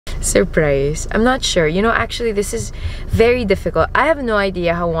surprise. I'm not sure. You know, actually, this is very difficult. I have no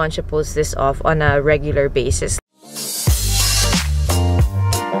idea how Juancho pulls this off on a regular basis.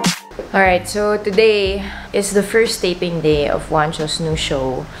 Alright, so today is the first taping day of Juancho's new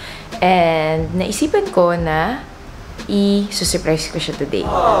show. And naisipan ko na i-surprise ko siya today.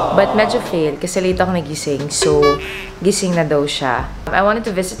 But medyo fail kasi late ako nagising. So, gising na daw siya. I wanted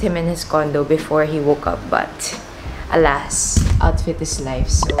to visit him in his condo before he woke up. But, alas, outfit is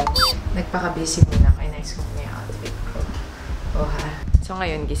life. So, nagpaka-busy muna. Kaya nice ko na yung outfit ko. Oh, ha? So,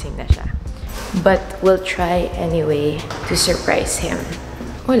 ngayon gising na siya. But, we'll try anyway to surprise him.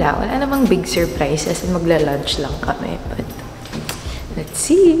 Wala namang big surprises and magla-lunch lang kami. But, let's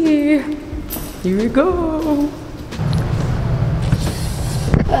see. Here we go.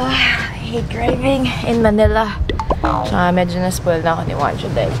 I hate driving in Manila. Medyo na-spoil na ako ni Juancho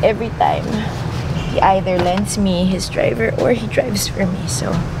dahil every time, he either lends me his driver or he drives for me.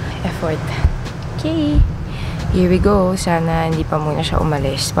 So, effort. Okay. Here we go. Sana hindi pa muna siya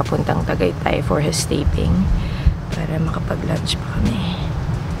umalis. Papuntang Tagaytay for his taping. Para makapag-lunch pa kami.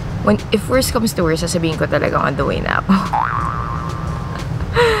 If worst comes to worst, sasabihin ko talagang on the way na ako.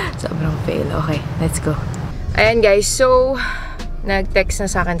 Sobrang fail. Okay, let's go. Ayan guys, so nag-text na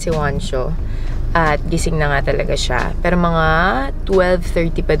sa akin si Juancho at gising na nga talaga siya. Pero mga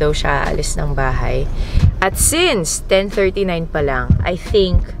 12:30 pa daw siya alis ng bahay. At since 10:39 pa lang, I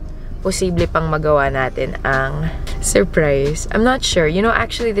think posible pang magawa natin ang surprise. I'm not sure. You know,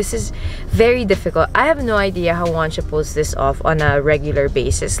 actually, this is very difficult. I have no idea how Juancho pulls this off on a regular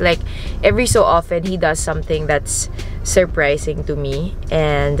basis. Like, every so often, he does something that's surprising to me.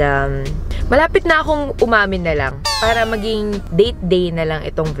 And, malapit na akong umamin na lang para maging date day na lang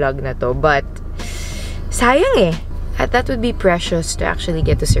itong vlog na to. But, sayang eh. That would be precious to actually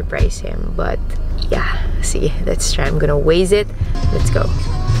get to surprise him. But, yeah. See, let's try. I'm gonna Waze it. Let's go.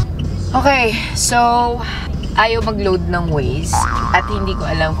 Okay, so ayaw mag-load ng Waze at hindi ko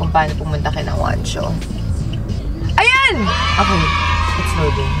alam kung paano pumunta kina Juancho. Ayan! Okay, it's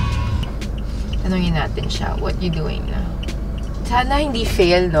loading. Tanungin natin siya, what you doing na? Sana hindi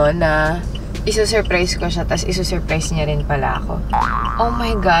fail, no, na iso-surprise ko siya tas iso-surprise niya rin pala ako. Oh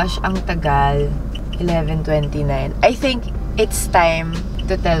my gosh, ang tagal. 11:29. I think it's time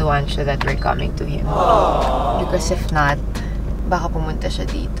to tell Juancho that we're coming to him. Because if not, baka pumunta siya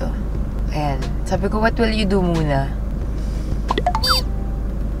dito. Ayan. Sabi ko, what will you do muna?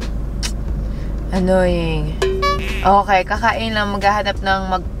 Annoying. Okay, kakain lang. Maghahanap ng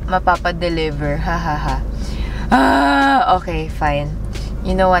mapapa-deliver. Ha ha ha. Okay, fine.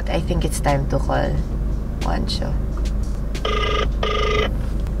 You know what? I think it's time to call Juancho.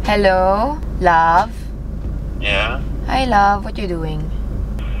 Hello? Love? Yeah? Hi, love. What you doing?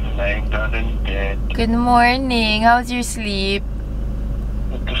 Lying down in bed. Good morning. How's your sleep?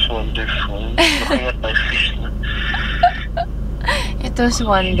 It was wonderful. Looking at my fish na. It was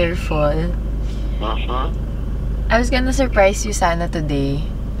wonderful. I was gonna surprise you sana today.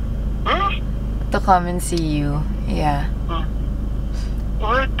 To come and see you. Yeah.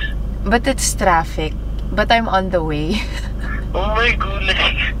 What? But it's traffic. But I'm on the way. Oh my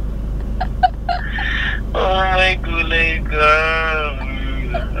gulay. Oh my gulay, girl.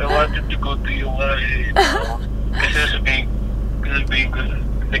 I wanted to go to you guys. Kasi sabihin ko,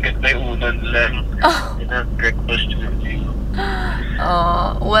 nagat may unan lang. And have breakfast with you.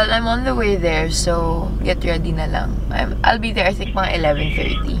 Well, I'm on the way there, so get ready na lang. I'll be there, I think, mga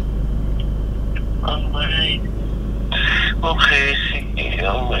 11:30. Alright. Okay, sige.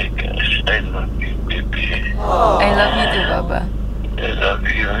 Oh my gosh. I love you, baby. I love you too, Baba. I love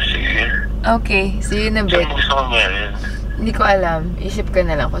you. Sige. Okay, see you in a bit. Saan gusto ko meron? Hindi ko alam. Isip ko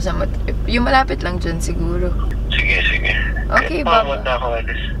na lang kung saan matrip. Yung malapit lang dyan siguro. Sige, sige. Okay, Baba. Pangawad ako,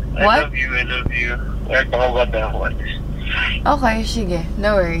 Alice. What? I love you. Kahit pangawad ako, Alice. Okay, sige.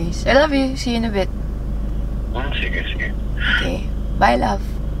 No worries. I love you. See you in a bit. Sige, sige. Okay. Bye, love.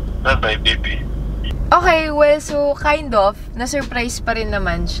 Bye-bye, baby. Okay, well, so kind of, na-surprise pa rin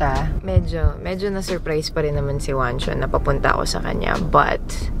naman siya. Medyo na-surprise pa rin naman si Juancho na papunta ako sa kanya. But,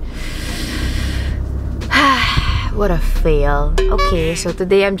 what a fail. Okay, so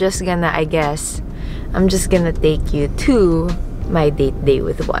today I'm just gonna take you to my date day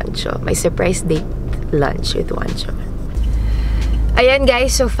with Juancho. My surprise date lunch with Juancho. Ayan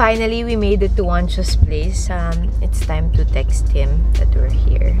guys, so finally we made it to Juancho's place. It's time to text him that we're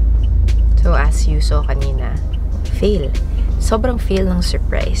here. So as you saw kanina, fail. Sobrang fail ng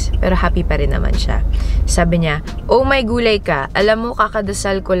surprise. Pero happy pa rin naman siya. Sabi niya, oh my gulay ka. Alam mo,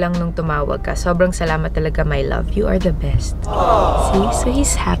 kakadasal ko lang nung tumawag ka. Sobrang salamat talaga, my love. You are the best. See? So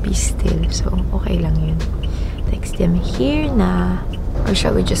he's happy still. So okay lang yun. Text him here na. Or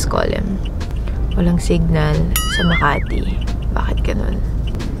shall we just call him? Walang signal sa Makati. Bakit ganun?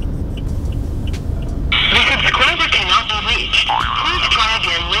 The subscriber cannot be reached. Please try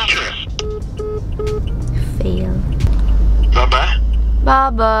again later. Fail. Baba?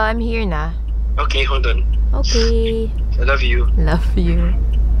 Baba, I'm here na. Okay, hold on. Okay. I love you. Love you.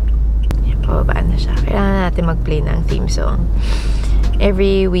 Yan, pababa na siya. Kailangan natin mag-play ng theme song.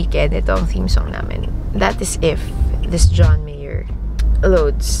 Every weekend, ito ang theme song namin. That is if this John Mayer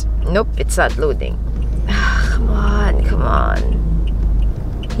loads. Nope, it's not loading. Come on, come on.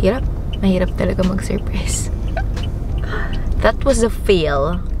 Hirap. Mahirap talaga mag-surprise. That was a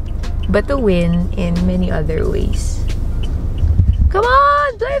fail, but a win in many other ways. Come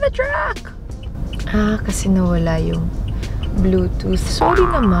on, play the track! Kasi nawala yung Bluetooth. Sorry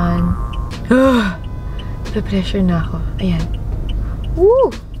naman. Na-pressure na ako. Ayan. Woo!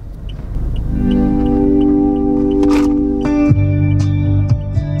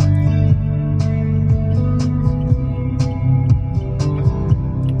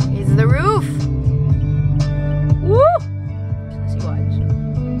 Here's the roof! Woo!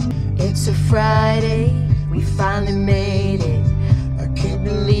 It's a Friday, we finally made it. I can't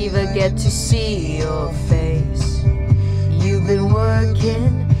believe I get to see your face. You've been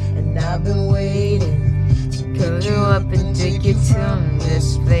working and I've been waiting to go up and take you to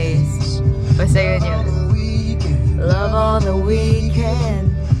this place. Basta yun yun. Love on the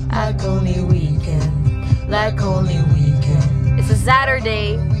weekend, like only weekend, like only weekend. It's a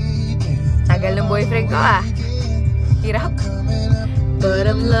Saturday. Tagal ng boyfriend ko Hirap. But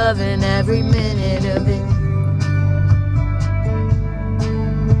I'm loving every minute of it.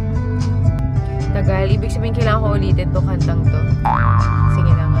 Tagal. Ibig sabihin kailangan ko ulitin to kantang to.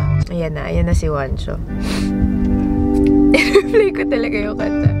 Sige na nga. Ayan na si Juancho. I-replay ko talaga yung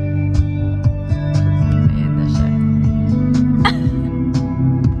kanta. Ayan na siya.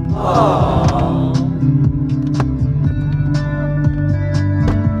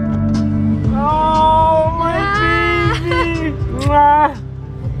 Oh, my baby!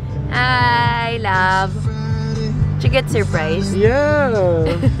 I love. Did you get surprised? Yeah!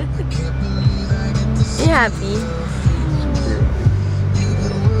 You happy?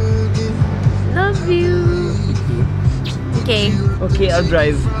 Love you. Okay. Okay, I'll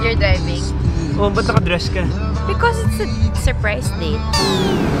drive. You're driving. Oh, ba't nakadress ka? Because it's a surprise date.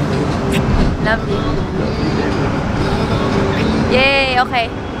 Love you. Yay, okay.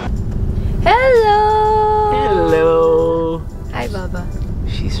 Hello! Hello! Hi, Baba.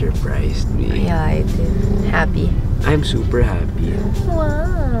 She surprised me. Yeah, I did. Happy. I'm super happy.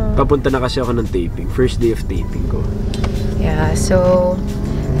 Wow. Papunta na kasi ako ng taping. First day of taping ko. Yeah, so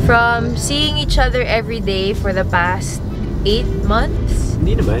from seeing each other every day for the past 8 months?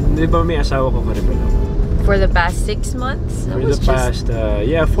 Hindi naman. Di ba may asawa ko ka rin pala? For the past 6 months? For the past, 3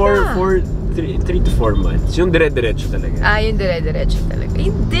 to 4 months. Yung dire-diretso talaga. Yung dire-diretso talaga.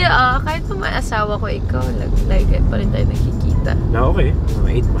 Hindi kahit pa may asawa ko, ikaw, like pa rin tayo nakikita. Na okay.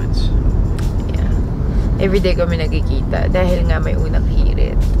 8 months. Yeah. Everyday kami nagkikita dahil nga may unang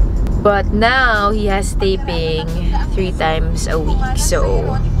hirit. But now, he has taping 3 times a week. So,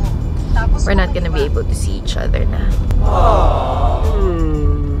 we're not gonna be able to see each other na.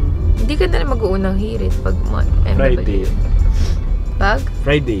 Hindi ka na mag-uunang hirit pag Friday. Pag?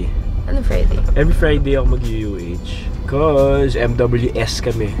 Friday. Ano Friday? Every Friday ako mag-UH. Cause MWS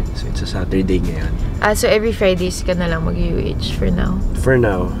kami. So, it's a Saturday ngayon. So every Fridays ka na lang mag-UH for now? For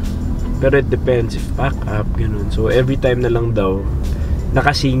now. Pero it depends if pack up, ganun. So, every time na lang daw,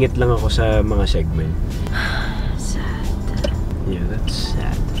 nakasingit lang ako sa mga segment. Sad. Yeah, that's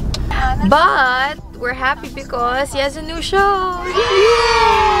sad. But, we're happy because he has a new show!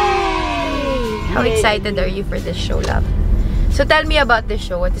 Yay! How excited are you for this show, love? So tell me about this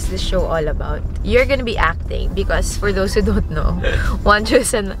show. What is this show all about? You're gonna be acting because for those who don't know, Juanchoyce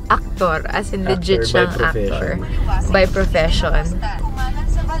is an actor, as in legit siyang actor by profession.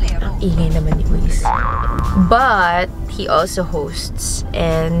 Ang ingay naman ni Joyce. But he also hosts,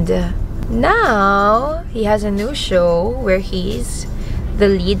 and now he has a new show where he's the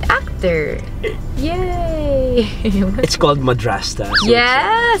lead actor. Yay! It's called Madrasta. So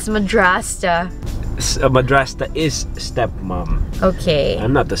yes, Madrasta. Madrasta is stepmom. Okay.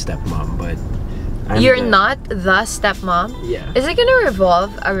 I'm not the stepmom, but you're not the stepmom? Yeah. Is it gonna revolve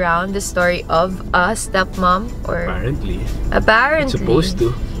around the story of a stepmom? Or Apparently. Apparently. It's supposed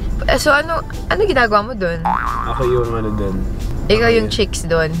to. So ano ginagawa mo dun? Ako yung dun. Ikaw yung chicks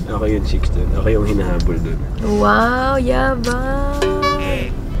dun? Ako yung chicks dun. Ako yung hinahabol dun. Wow, yabang.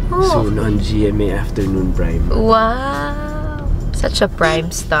 Oh. Soon on GMA Afternoon Prime. Wow. Such a prime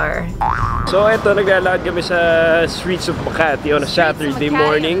star. So ito, naglalakad kami sa streets of Makati on a Saturday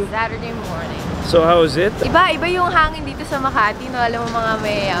morning. Saturday morning. So how's it? Iba yung hangin dito sa Makati, no? Alam mo mga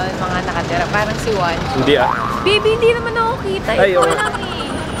may mga nakatira, parang si Juancho. Hindi Baby, hindi naman ako kita. Ay, Ikaw okay. lang eh.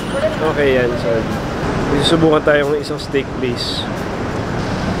 Okay yan, sorry. Susubukan tayo ng isang steak place.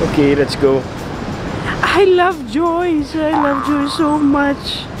 Okay, let's go. I love Joyce. I love Joyce so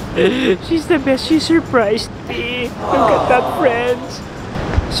much. She's the best. She surprised me. Look at that, friends.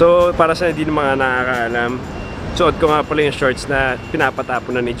 So, para sa hindi mga nakakaalam, suot ko nga pala yung shorts na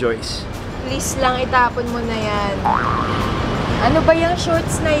pinapatapon na ni Joyce. Please lang, itapon mo na yan. Ano ba yung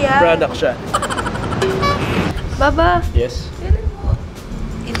shorts na yan? Product siya. Baba. Yes. Tignan mo.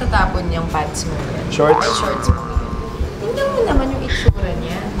 Itatapon yung pants mo yan. Shorts? Ay, shorts mo yan. Tingnan mo naman yung itsura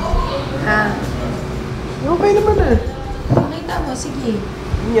niya. Ha? Okay naman ah. Pakita mo, sige.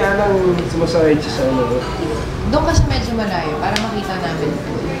 Hindi nga lang sumasahid siya sa ano. Doon kasi medyo malayo para makita namin.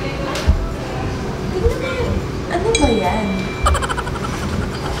 Tingnan mo. Ano ba yan?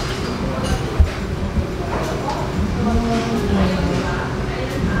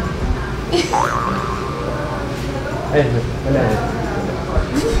 Ay, wala.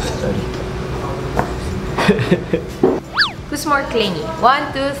 Sorry. Who's more clingy?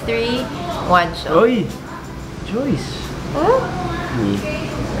 1, 2, 3, Juancho. Oy! Joyce. Oh? Me.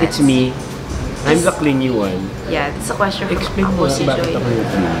 It's me. I'm the clingy one. Yeah, that's a question from Explain ako mo si bakit Joy. ako yung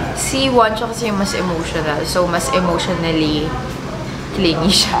clingy. Si Juancho kasi yung mas emotional. So, mas emotionally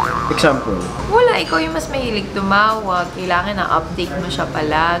clingy siya. Example. Wala, ikaw yung mas mahilig tumawag. Kailangan na update mo siya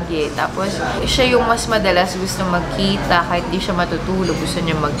palagi. Tapos, siya yung mas madalas gusto magkita. Kahit di siya matutulog, gusto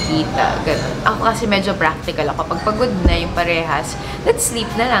niya magkita. Ganun. Ako kasi medyo practical ako. Pag pagod na yung parehas, let's sleep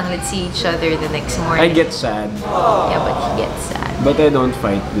na lang. Let's see each other the next morning. I get sad. Yeah, but he gets sad. But I don't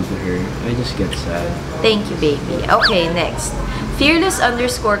fight with her. I just get sad. Thank you, baby. Okay, next.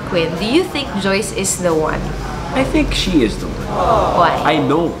 Fearless_Quinn. Do you think Joyce is the one? I think she is the one. Why? I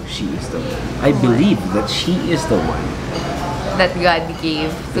know she is the one. I believe that she is the one. That God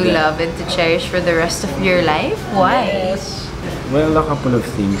gave to Yeah. love and to cherish for the rest of your life? Why? Well, a couple of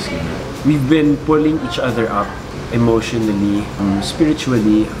things. We've been pulling each other up emotionally,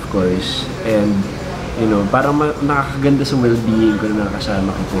 spiritually, of course, and you know, parang nakakaganda sa well-being ko na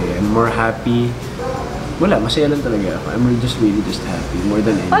nakasama kita. I'm more happy. Wala, masaya lang talaga ako. I'm just really happy more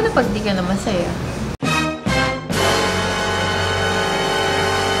than anything. Paano pag di ka na masaya?